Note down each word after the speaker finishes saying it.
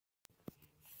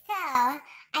Well,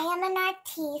 I am an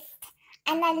artist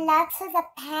and I love to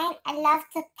paint. I love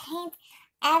to paint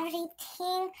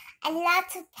everything. I love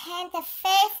to paint a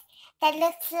face that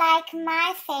looks like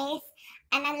my face.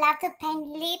 And I love to paint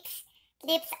lips.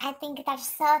 Lips, I think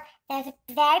they're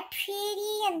very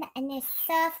pretty and they're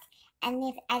soft. And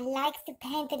if I like to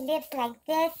paint the lips like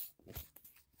this,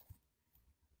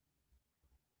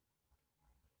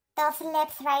 those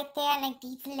lips right there, like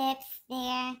these lips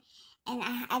there. And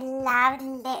I love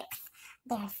lips.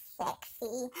 They're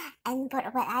sexy. And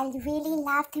but what I really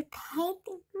love to paint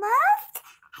the most,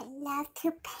 I love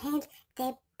to paint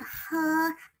the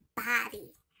whole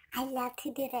body. I love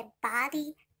to do the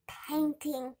body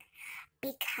painting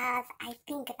because I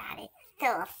think that it's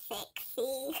so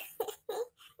sexy.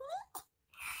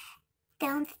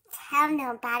 Don't tell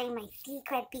nobody my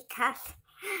secret because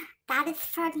that is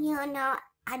for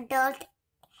adult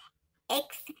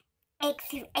X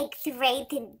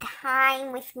X-rated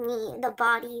time with me, the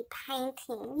body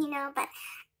painting, but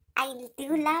I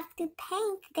do love to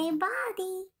paint their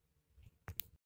body.